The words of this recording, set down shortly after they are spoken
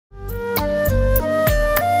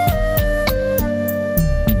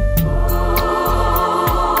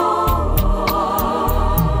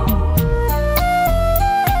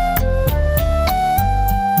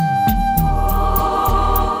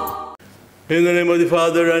In the name of the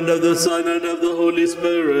Father, and of the Son, and of the Holy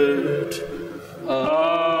Spirit. Amen.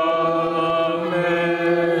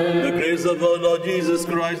 The grace of our Lord Jesus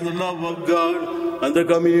Christ, the love of God, and the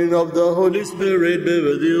communion of the Holy Spirit be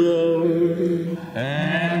with you all.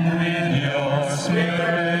 And with your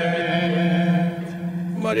spirit.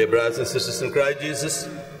 My dear brothers and sisters in Christ Jesus,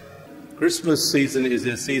 Christmas season is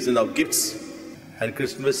a season of gifts, and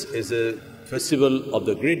Christmas is a festival of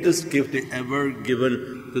the greatest gift ever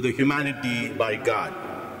given to the humanity by God.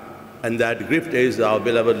 And that gift is our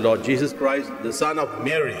beloved Lord Jesus Christ, the Son of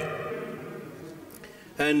Mary.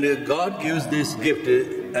 And God gives this gift,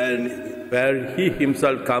 and where He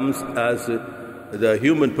Himself comes as the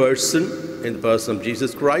human person in the person of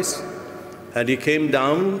Jesus Christ. And He came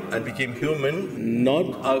down and became human,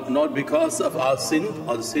 not because of our sin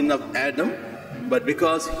or the sin of Adam, but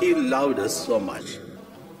because He loved us so much.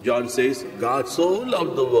 John says, God so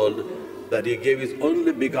loved the world that He gave His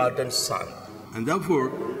only begotten Son. And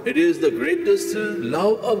therefore, it is the greatest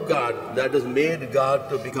love of God that has made God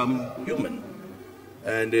to become human.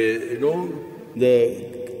 And the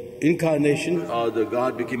incarnation, or the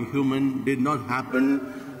God became human, did not happen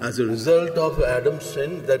as a result of Adam's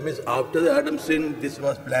sin. That means after the Adam's sin, this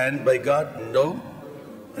was planned by God? No.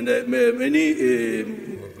 And many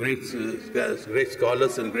great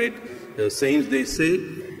scholars and great saints, they say,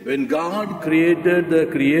 when God created the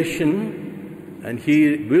creation, and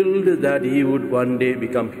He willed that He would one day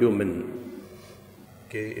become human.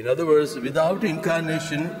 Okay. In other words, without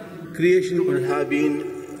incarnation, creation would have been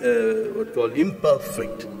what's called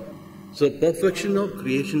imperfect. So perfection of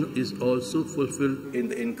creation is also fulfilled in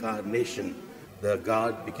the incarnation. The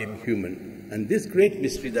God became human. And this great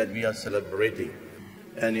mystery that we are celebrating.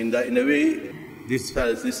 And in a way, this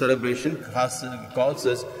celebration calls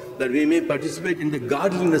us that we may participate in the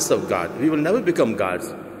godliness of God. We will never become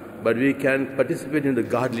gods, but we can participate in the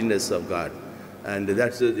godliness of God. And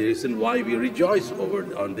that's the reason why we rejoice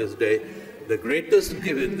on this day. The greatest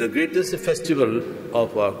festival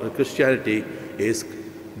of Christianity is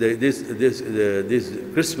this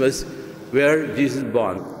Christmas, where Jesus is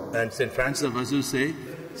born. And St. Francis of Assisi say,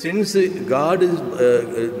 since God is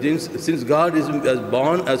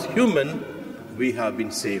born as human, we have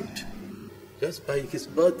been saved. Just by His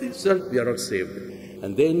birth itself, we are not saved.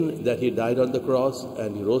 And then that He died on the cross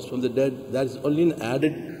and He rose from the dead, that is only an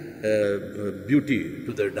added beauty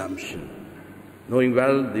to the redemption. Knowing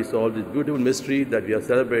well all this beautiful mystery that we are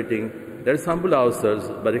celebrating, let us humble ourselves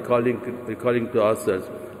by recalling to ourselves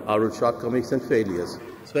our shortcomings and failures,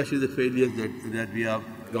 especially the failures that we have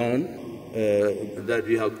done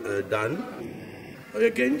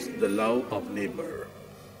against the love of neighbor.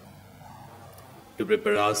 To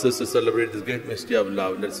prepare ourselves to celebrate this great mystery of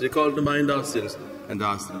love, let us recall to mind our sins and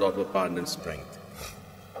ask the Lord for pardon and strength.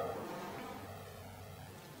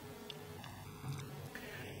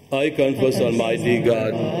 I confess, Almighty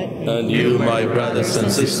God, and you, my brothers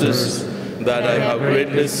and sisters, that I have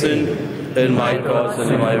greatly sinned in my thoughts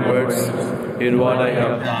and in my words, in what I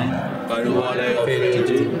have done and what I have failed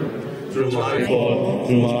to do, through my fault,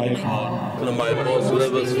 through my most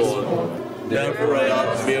grievous fault. Therefore I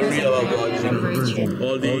ask Mary, our Virgin,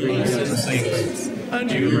 all the innocent saints,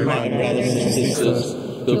 and you, my brothers and sisters,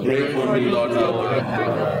 to pray for me, Lord our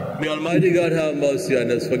God. May Almighty God have mercy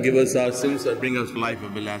on us, forgive us our sins, and bring us to life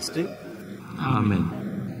everlasting. Amen.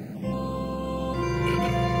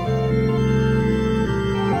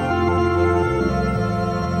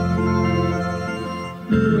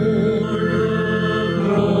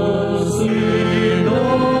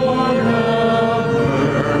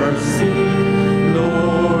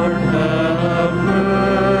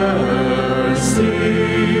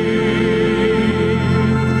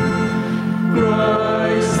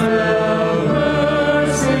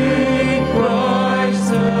 Christ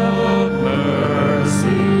have mercy.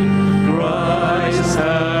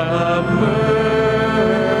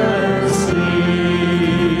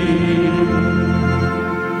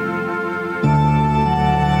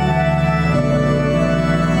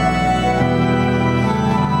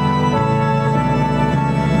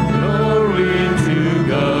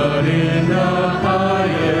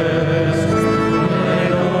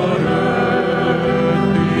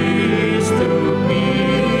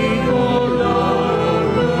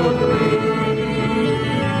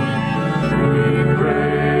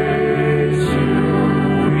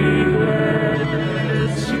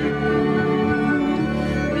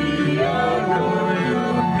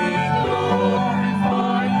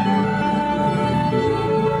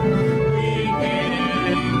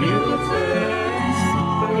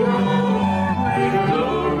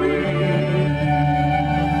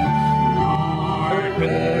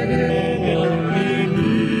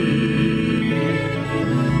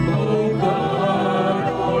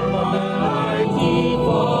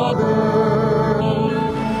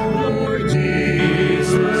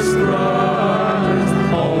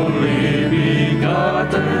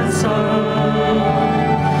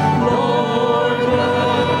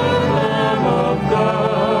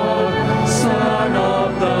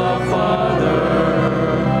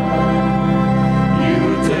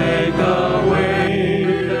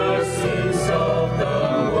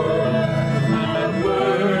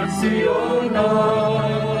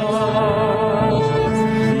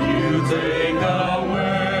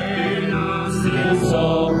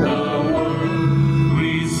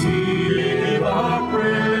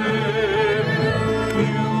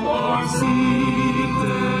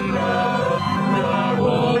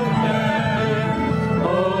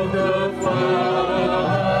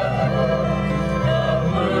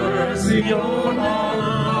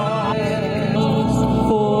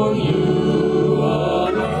 For you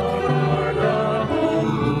are the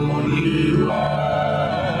Holy One.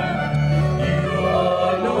 You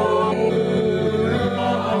are Lord.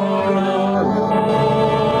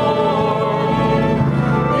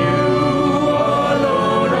 You are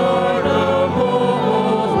Lord of the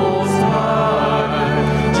Most High.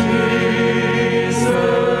 Jesus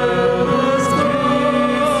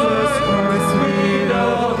Christ, with the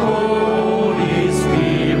Holy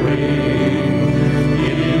Spirit,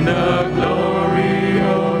 in the glory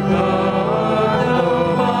of God the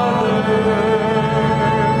Father.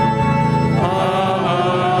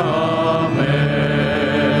 Amen.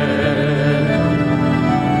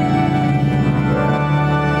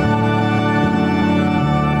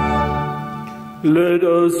 Let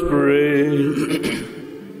us pray.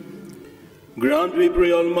 Grant, we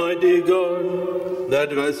pray, Almighty God,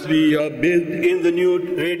 that as we are bathed in the new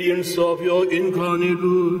radiance of your incarnate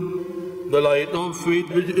Word, the light of faith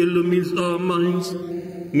which illumines our minds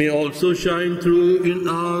may also shine through in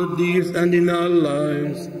our deeds and in our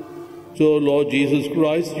lives. So, Lord Jesus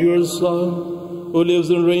Christ, your Son, who lives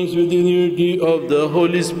and reigns with the unity of the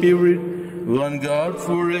Holy Spirit, one God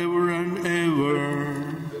forever and ever.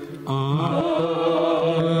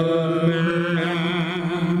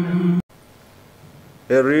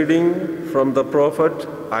 A reading from the prophet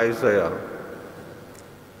Isaiah.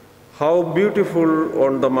 How beautiful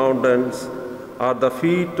on the mountains are the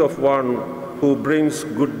feet of one who brings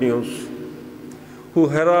good news, who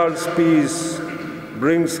heralds peace,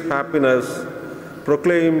 brings happiness,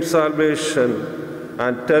 proclaims salvation,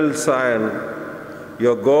 and tells Zion,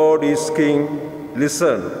 your God is King.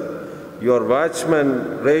 Listen, your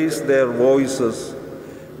watchmen raise their voices.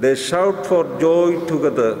 They shout for joy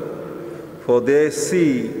together, for they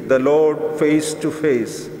see the Lord face to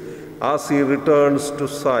face as he returns to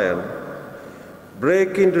Zion.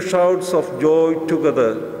 Break into shouts of joy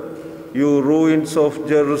together, you ruins of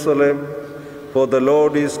Jerusalem, for the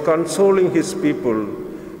Lord is consoling his people,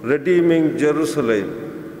 redeeming Jerusalem.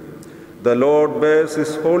 The Lord bears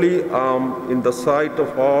his holy arm in the sight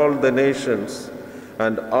of all the nations,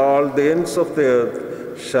 and all the ends of the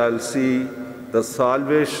earth shall see the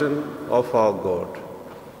salvation of our God.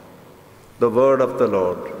 The word of the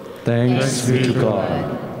Lord. Thanks be to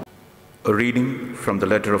God. A reading from the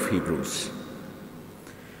letter of Hebrews.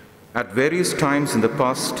 At various times in the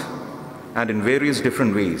past and in various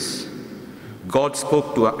different ways, God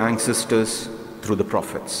spoke to our ancestors through the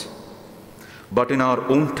prophets. But in our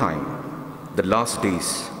own time, the last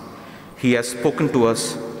days, he has spoken to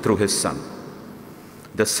us through his Son,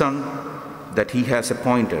 the Son that he has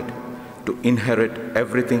appointed to inherit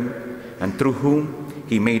everything and through whom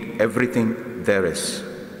he made everything there is.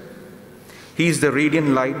 He is the radiant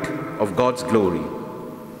light of God's glory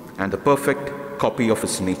and the perfect copy of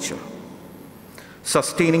his nature,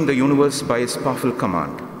 sustaining the universe by his powerful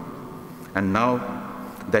command. And now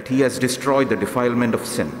that he has destroyed the defilement of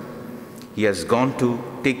sin, he has gone to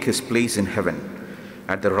take his place in heaven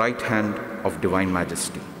at the right hand of divine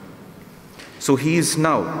majesty. So he is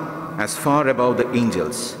now as far above the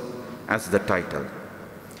angels as the title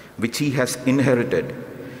which he has inherited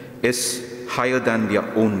is higher than their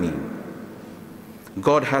own name.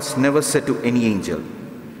 God has never said to any angel,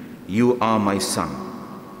 you are my son,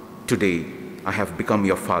 today I have become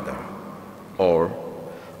your father, or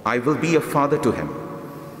I will be a father to him,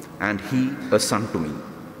 and he a son to me.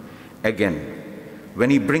 Again, when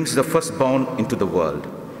he brings the firstborn into the world,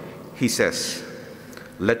 he says,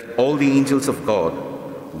 let all the angels of God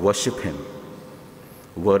worship him.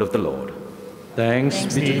 Word of the Lord. Thanks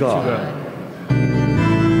be to God.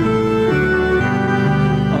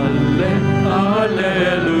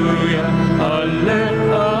 Alleluia, alleluia,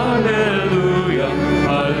 alleluia,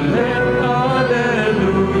 alleluia.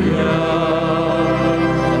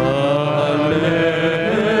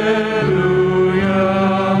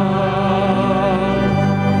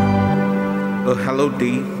 A hallowed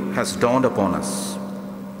day has dawned upon us.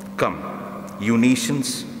 Come, you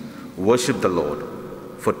nations, worship the Lord,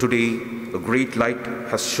 for today a great light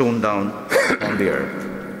has shone down on the earth.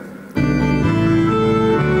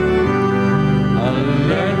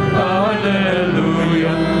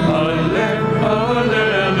 Alleluia, alleluia,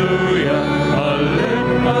 alleluia,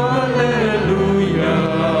 alleluia.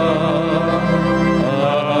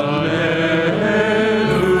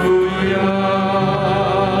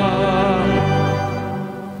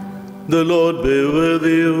 The Lord be with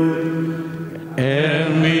you.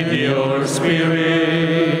 And with your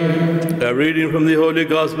spirit. A reading from the Holy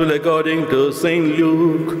Gospel according to St.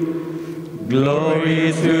 Luke.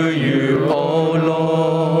 Glory to you, O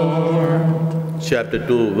Lord. Chapter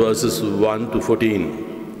 2, verses 1 to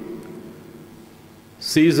 14.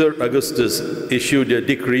 Caesar Augustus issued a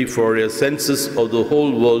decree for a census of the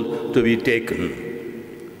whole world to be taken.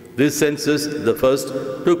 This census, the first,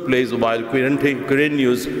 took place while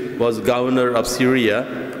Quirinius was governor of Syria,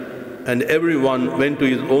 and everyone went to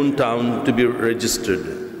his own town to be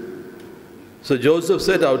registered. So Joseph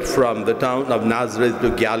set out from the town of Nazareth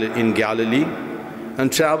in Galilee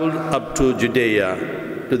and traveled up to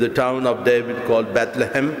Judea, to the town of David called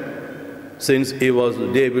Bethlehem, since he was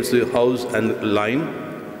David's house and line,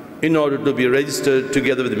 in order to be registered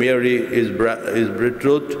together with Mary, his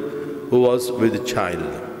betrothed, who was with child.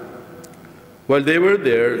 While they were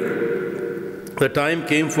there, the time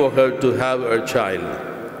came for her to have her child,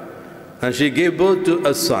 and she gave birth to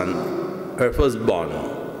a son, her firstborn.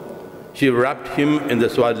 She wrapped him in the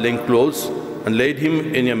swaddling clothes and laid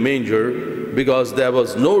him in a manger, because there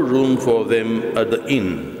was no room for them at the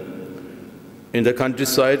inn. In the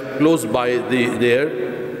countryside, close by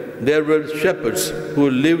there were shepherds who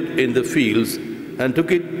lived in the fields and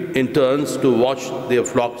took it in turns to watch their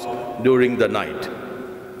flocks during the night.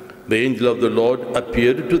 The angel of the Lord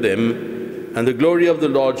appeared to them, and the glory of the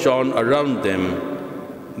Lord shone around them.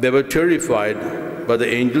 They were terrified, but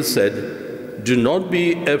the angel said, "Do not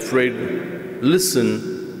be afraid.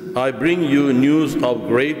 Listen, I bring you news of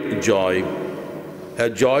great joy,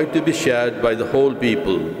 a joy to be shared by the whole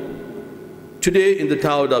people. Today in the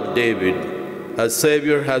town of David, a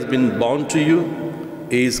Savior has been born to you.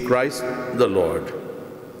 He is Christ the Lord.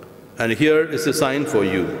 And here is a sign for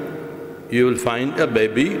you. You will find a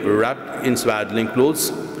baby wrapped in swaddling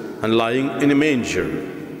clothes and lying in a manger."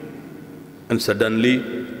 And suddenly,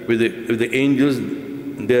 with the angel,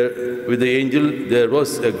 there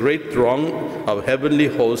was a great throng of heavenly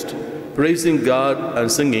hosts praising God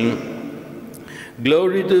and singing,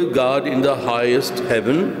 "Glory to God in the highest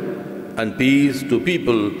heaven, and peace to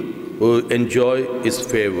people who enjoy his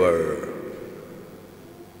favor."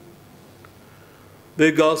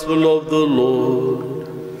 The Gospel of the Lord.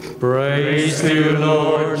 Praise to you,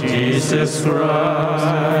 Lord Jesus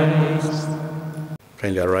Christ.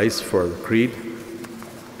 Kindly arise for the creed.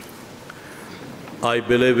 I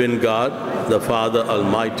believe in God, the Father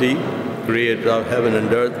Almighty, creator of heaven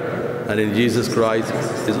and earth, and in Jesus Christ,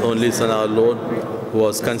 his only Son, our Lord, who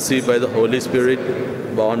was conceived by the Holy Spirit,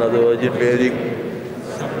 born of the Virgin Mary,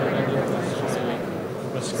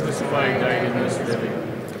 was crucified, died, and was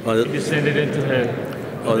buried. He descended into hell.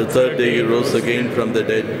 On the third day he rose again from the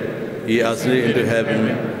dead. He ascended into heaven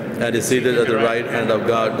and is seated at the right hand of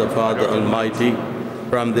God, the Father Almighty.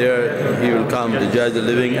 From there he will come to judge the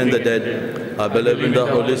living and the dead. I believe in the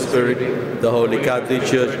Holy Spirit, the Holy Catholic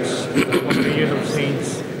Church,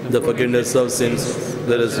 the forgiveness of sins,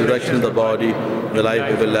 the resurrection of the body, the life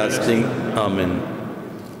everlasting. Amen.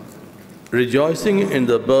 Rejoicing in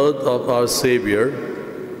the birth of our Savior,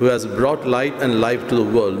 who has brought light and life to the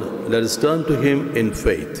world, let us turn to him in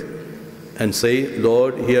faith and say,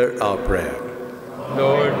 "Lord, hear our prayer."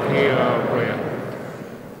 Lord, hear our prayer.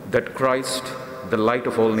 That Christ, the light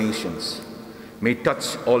of all nations, may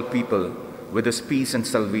touch all people with his peace and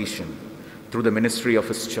salvation through the ministry of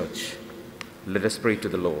his church. Let us pray to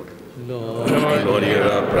the Lord. Lord, hear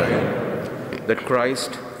our prayer. That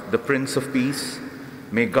Christ, the Prince of Peace,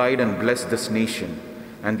 may guide and bless this nation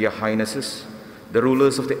and their highnesses, the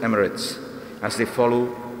rulers of the Emirates, as they follow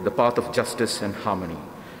the path of justice and harmony.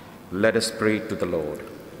 Let us pray to the Lord.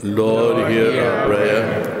 Lord, hear our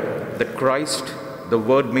prayer. That Christ, the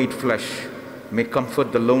Word made flesh, may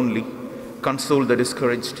comfort the lonely, console the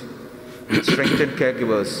discouraged, strengthen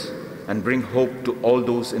caregivers, and bring hope to all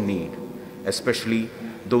those in need, especially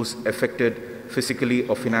those affected physically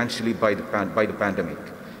or financially by the pandemic.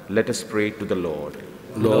 Let us pray to the Lord.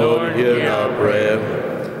 Lord, hear our prayer.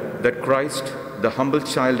 That Christ, the humble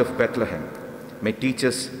child of Bethlehem, may teach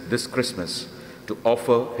us this Christmas to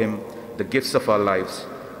offer him the gifts of our lives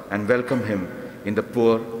and welcome him in the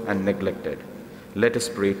poor and neglected. Let us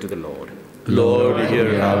pray to the Lord. Lord,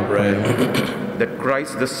 hear our prayer. That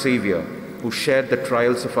Christ, the Savior, who shared the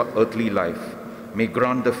trials of our earthly life, may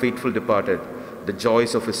grant the faithful departed the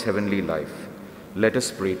joys of his heavenly life. Let us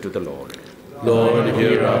pray to the Lord. Lord,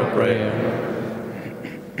 hear our prayer.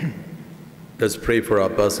 Let's pray for our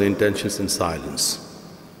personal intentions in silence.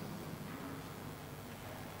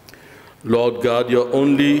 Lord God, your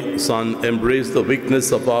only Son embraced the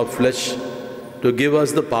weakness of our flesh to give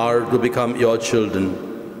us the power to become your children.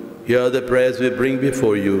 Hear the prayers we bring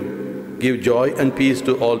before you. Give joy and peace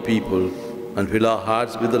to all people, and fill our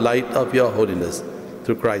hearts with the light of your holiness.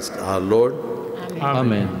 through Christ our Lord.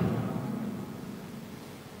 Amen.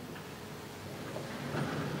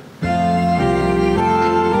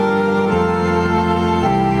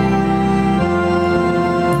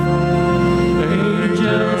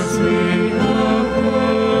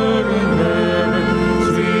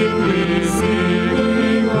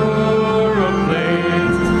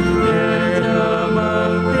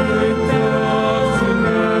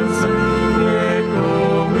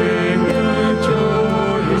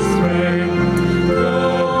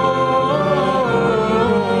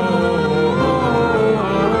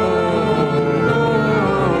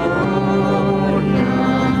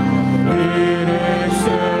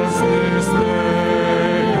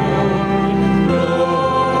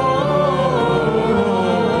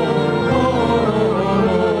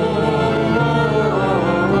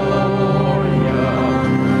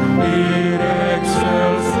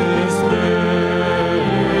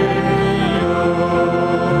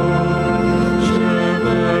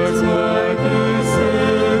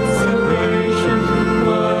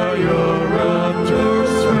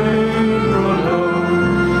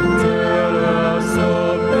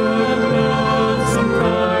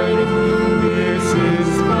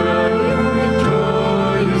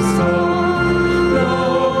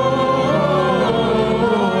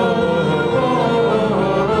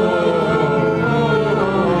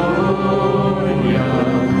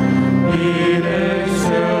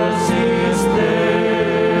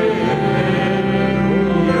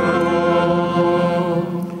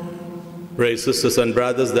 Pray, sisters and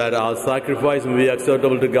brothers, that our sacrifice may be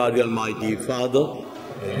acceptable to God the Almighty Father.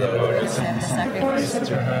 Sacrifice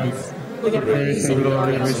to us, for the praise and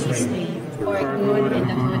glory of His name, for good and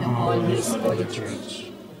the good of all His holy church.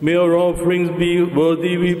 May our offerings be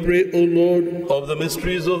worthy, we pray, O Lord, of the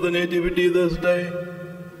mysteries of the Nativity this day,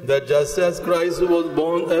 that just as Christ was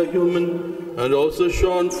born a human and also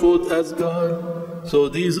shone forth as God, so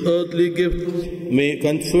these earthly gifts may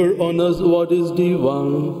confer on us what is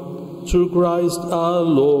divine, through Christ our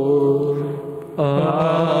Lord. Amen.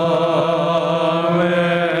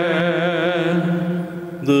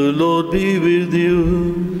 The Lord be with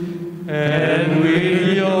you. And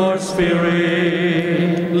with your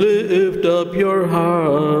spirit. Lift up your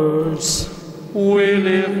hearts. We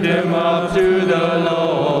lift them up to the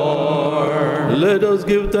Lord. Let us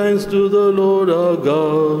give thanks to the Lord our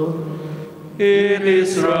God. It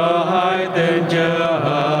is right and just.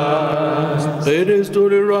 It is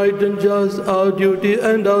truly right and just, our duty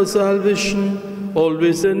and our salvation,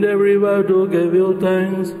 always and everywhere to give you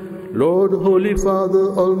thanks, Lord, Holy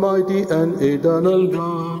Father, Almighty and eternal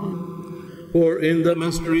God. For in the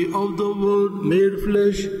mystery of the Word made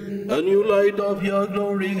flesh, a new light of your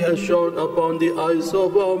glory has shone upon the eyes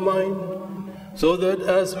of our mind, so that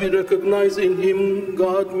as we recognize in Him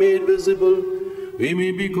God made visible, we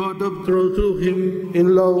may be caught up through Him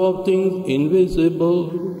in love of things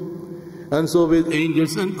invisible. And so with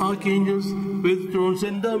angels and archangels, with thrones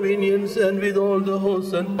and dominions, and with all the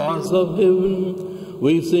hosts and powers of heaven,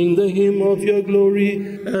 we sing the hymn of your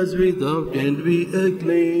glory, as without end we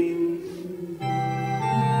acclaim.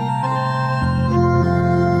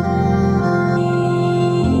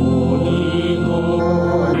 Holy,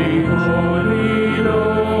 holy, holy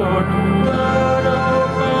Lord, God of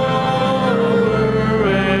power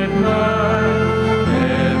and might,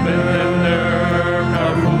 heaven and earth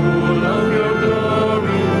are full of your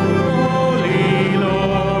glory. Holy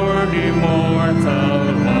Lord, immortal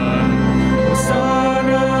one,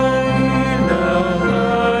 Hosanna in the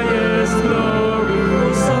highest glory.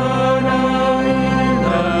 Hosanna in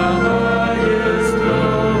the highest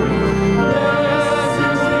glory. Blessed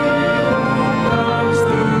is he who comes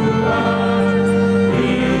to us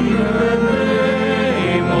in the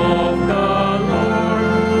name of the Lord.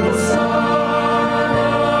 Hosanna,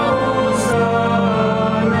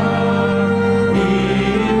 Hosanna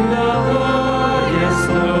in the highest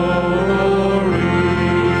glory.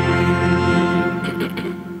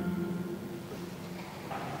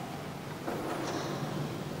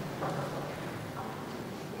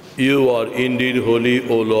 You are indeed holy,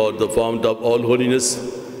 O Lord, the fount of all holiness.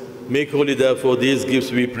 Make holy, therefore, these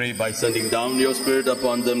gifts, we pray, by sending down your Spirit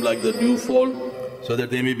upon them like the dewfall, so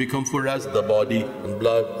that they may become for us the body and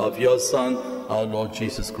blood of your Son, our Lord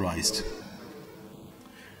Jesus Christ.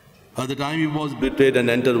 At the time he was betrayed and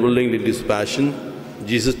entered willingly into his passion,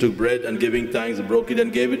 Jesus took bread and giving thanks, broke it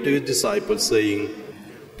and gave it to his disciples, saying,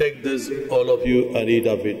 "Take this, all of you, and eat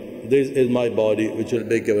of it. This is my body, which will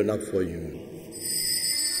be given up for you."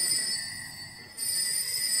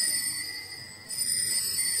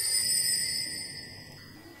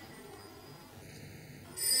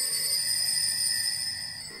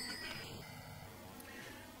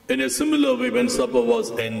 In a similar way, when supper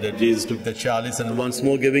was ended, Jesus took the chalice and once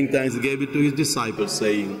more giving thanks, gave it to his disciples,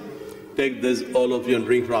 saying, "Take this, all of you, and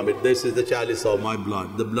drink from it. This is the chalice of my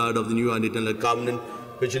blood, the blood of the new and eternal covenant,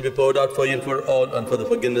 which will be poured out for you and for all, and for the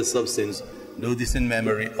forgiveness of sins. Do this in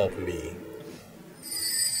memory of me."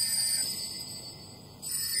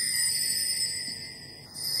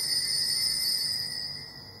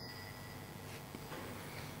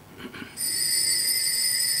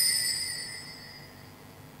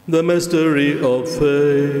 The mystery of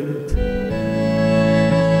faith.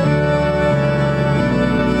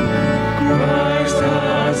 Christ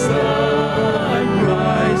has died,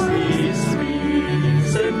 Christ is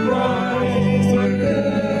risen, Christ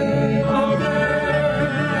again.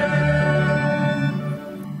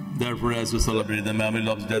 Therefore, as we celebrate the memory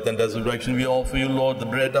of death and resurrection, we offer you, Lord, the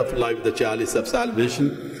bread of life, the chalice of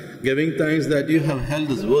salvation, giving thanks that you have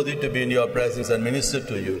held us worthy to be in your presence and minister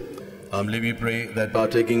to you. Humbly we pray that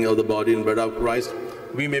partaking of the body and blood of Christ,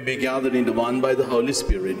 we may be gathered into one by the Holy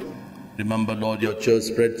Spirit. Remember, Lord, your church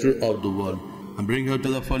spread throughout the world, and bring her to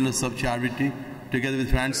the fullness of charity, together with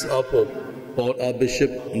Francis our Pope, Paul our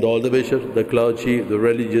Bishop, and all the bishops, the clergy, the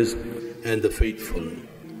religious, and the faithful.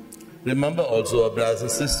 Remember also our brothers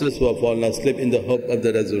and sisters who have fallen asleep in the hope of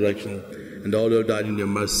the resurrection, and all who have died in your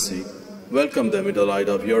mercy. Welcome them in the light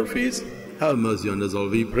of your face. Have mercy on us all,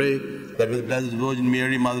 we pray, that with the Blessed Virgin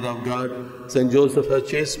Mary, Mother of God, Saint Joseph, her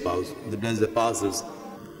chaste spouse, the blessed apostles,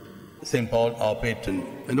 Saint Paul, our patron,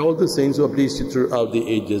 and all the saints who have pleased you throughout the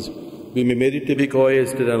ages, we may merit to be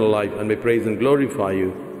co-heirs to eternal life, and may praise and glorify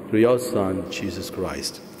you through your Son, Jesus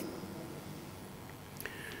Christ.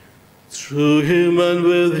 Through him and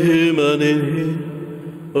with him and in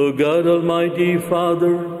him, O God, Almighty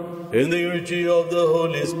Father, in the unity of the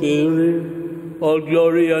Holy Spirit, all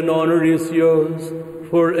glory and honor is yours,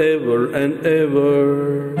 forever and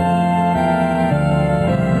ever.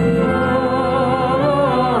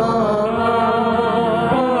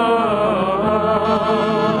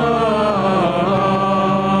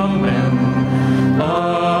 Amen.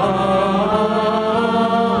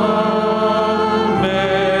 Amen.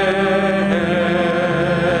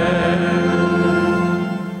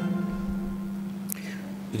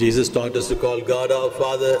 Jesus taught us to call God our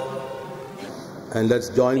Father, and let's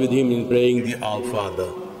join with him in praying the Our Father.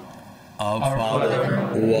 Our Father,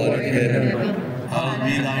 who art in heaven, hallowed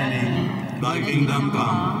be thy name. Thy kingdom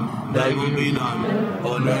come, thy will be done,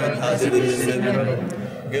 on earth as it is in heaven.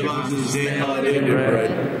 Give us this day our daily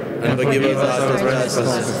bread, and forgive us our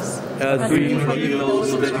trespasses, as we forgive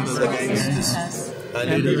those who trespass against us.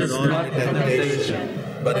 And lead us not into temptation,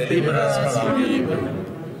 but deliver us from evil.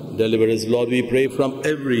 Deliver us, Lord, we pray, from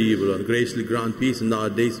every evil, and graciously grant peace in our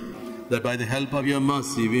days, that by the help of your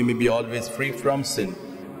mercy we may be always free from sin,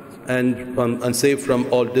 and safe from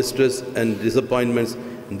all distress and disappointments,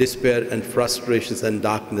 and despair and frustrations and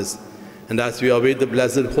darkness. And as we await the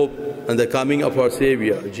blessed hope and the coming of our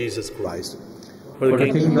Savior, Jesus Christ. For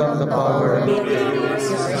the kingdom, the power, and the glory are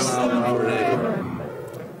yours, now and forever.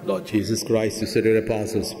 Lord Jesus Christ, you said to your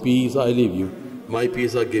apostles, "Peace I leave you, my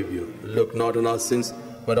peace I give you. Look not on our sins,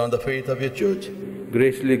 but on the faith of your church.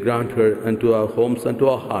 Graciously grant her and to our homes and to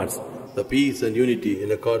our hearts the peace and unity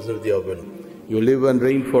in accordance with your will. You live and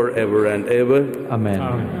reign forever and ever.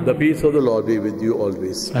 Amen. The peace of the Lord be with you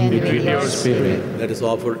always. And with your spirit. Let us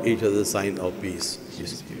offer each other the sign of peace.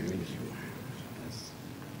 Jesus.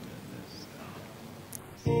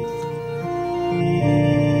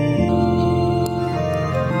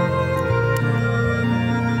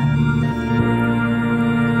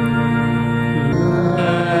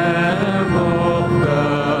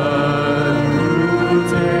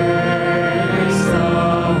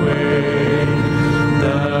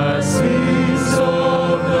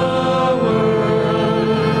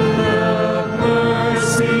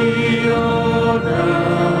 Mercy on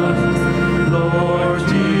us.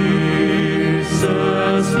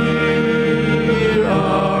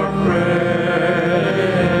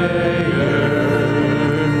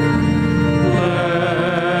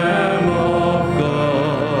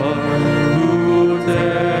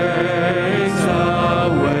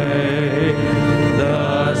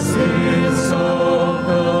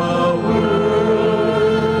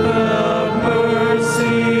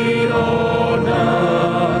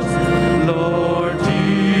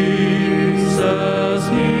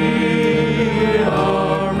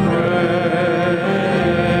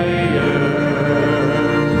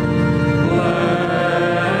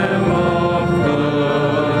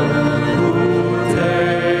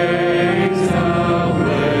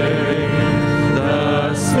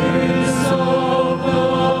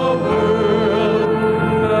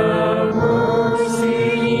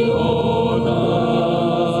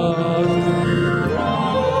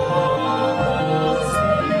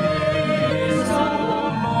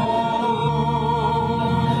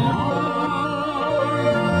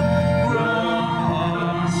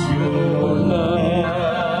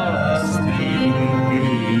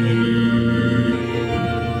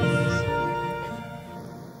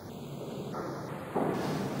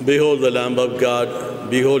 Behold the Lamb of God,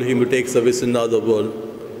 behold him who takes away sin of the world.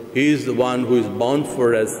 He is the one who is born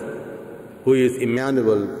for us, who is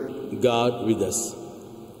Emmanuel, God with us.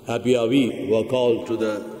 Happy are we who are called to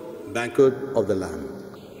the banquet of the Lamb.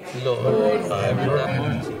 Lord, I am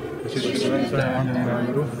not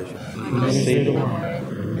say the word,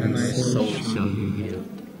 and my soul shall be healed.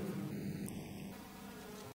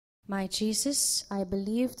 My Jesus, I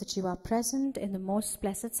believe that you are present in the most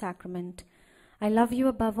blessed sacrament. I love you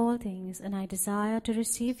above all things, and I desire to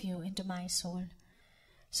receive you into my soul.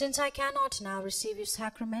 Since I cannot now receive you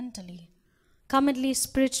sacramentally, come at least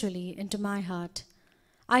spiritually into my heart.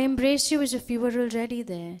 I embrace you as if you were already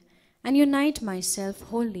there, and unite myself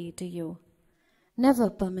wholly to you. Never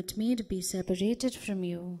permit me to be separated from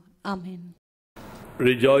you. Amen.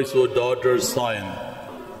 Rejoice, O daughter Zion.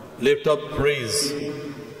 Lift up praise,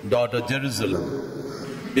 daughter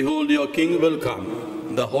Jerusalem. Behold, your King will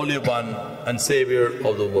come, the Holy One and Savior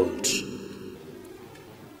of the world.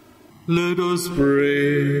 Let us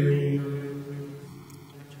pray.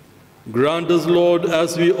 Grant us, Lord,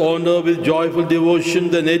 as we honor with joyful devotion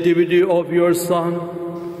the nativity of your Son,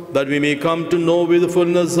 that we may come to know with the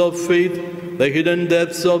fullness of faith the hidden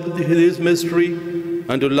depths of his mystery,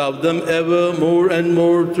 and to love them ever more and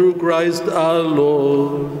more through Christ our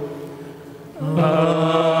Lord. Amen.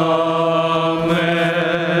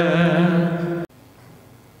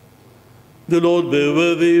 The Lord be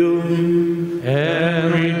with you.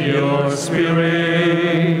 And with your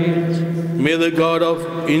spirit. May the God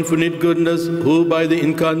of infinite goodness, who by the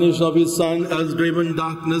incarnation of his Son has driven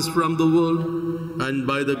darkness from the world, and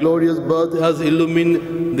by the glorious birth has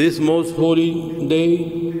illumined this most holy day,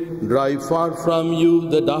 drive far from you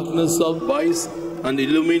the darkness of vice, and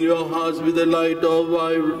illumine your hearts with the light of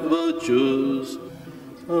our virtues.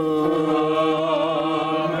 Amen.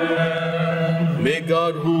 May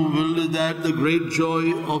God, who willed that the great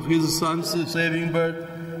joy of his Son's saving birth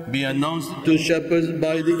be announced to shepherds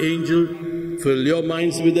by the angel, fill your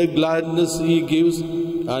minds with the gladness he gives,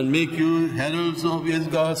 and make you heralds of his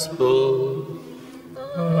gospel.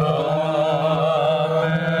 Amen.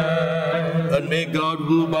 And may God,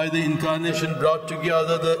 who by the incarnation brought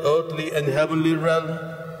together the earthly and heavenly realm,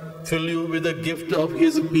 fill you with the gift of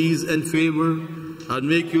his peace and favor, and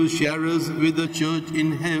make you sharers with the church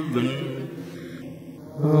in heaven.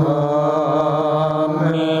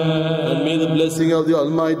 Amen. And may the blessing of the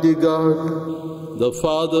Almighty God, the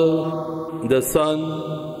Father, the Son,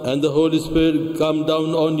 and the Holy Spirit come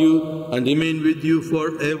down on you and remain with you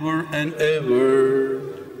forever and ever.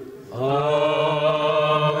 Amen.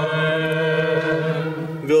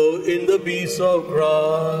 Go in the peace of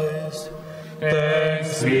Christ.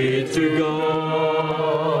 Thanks be to God.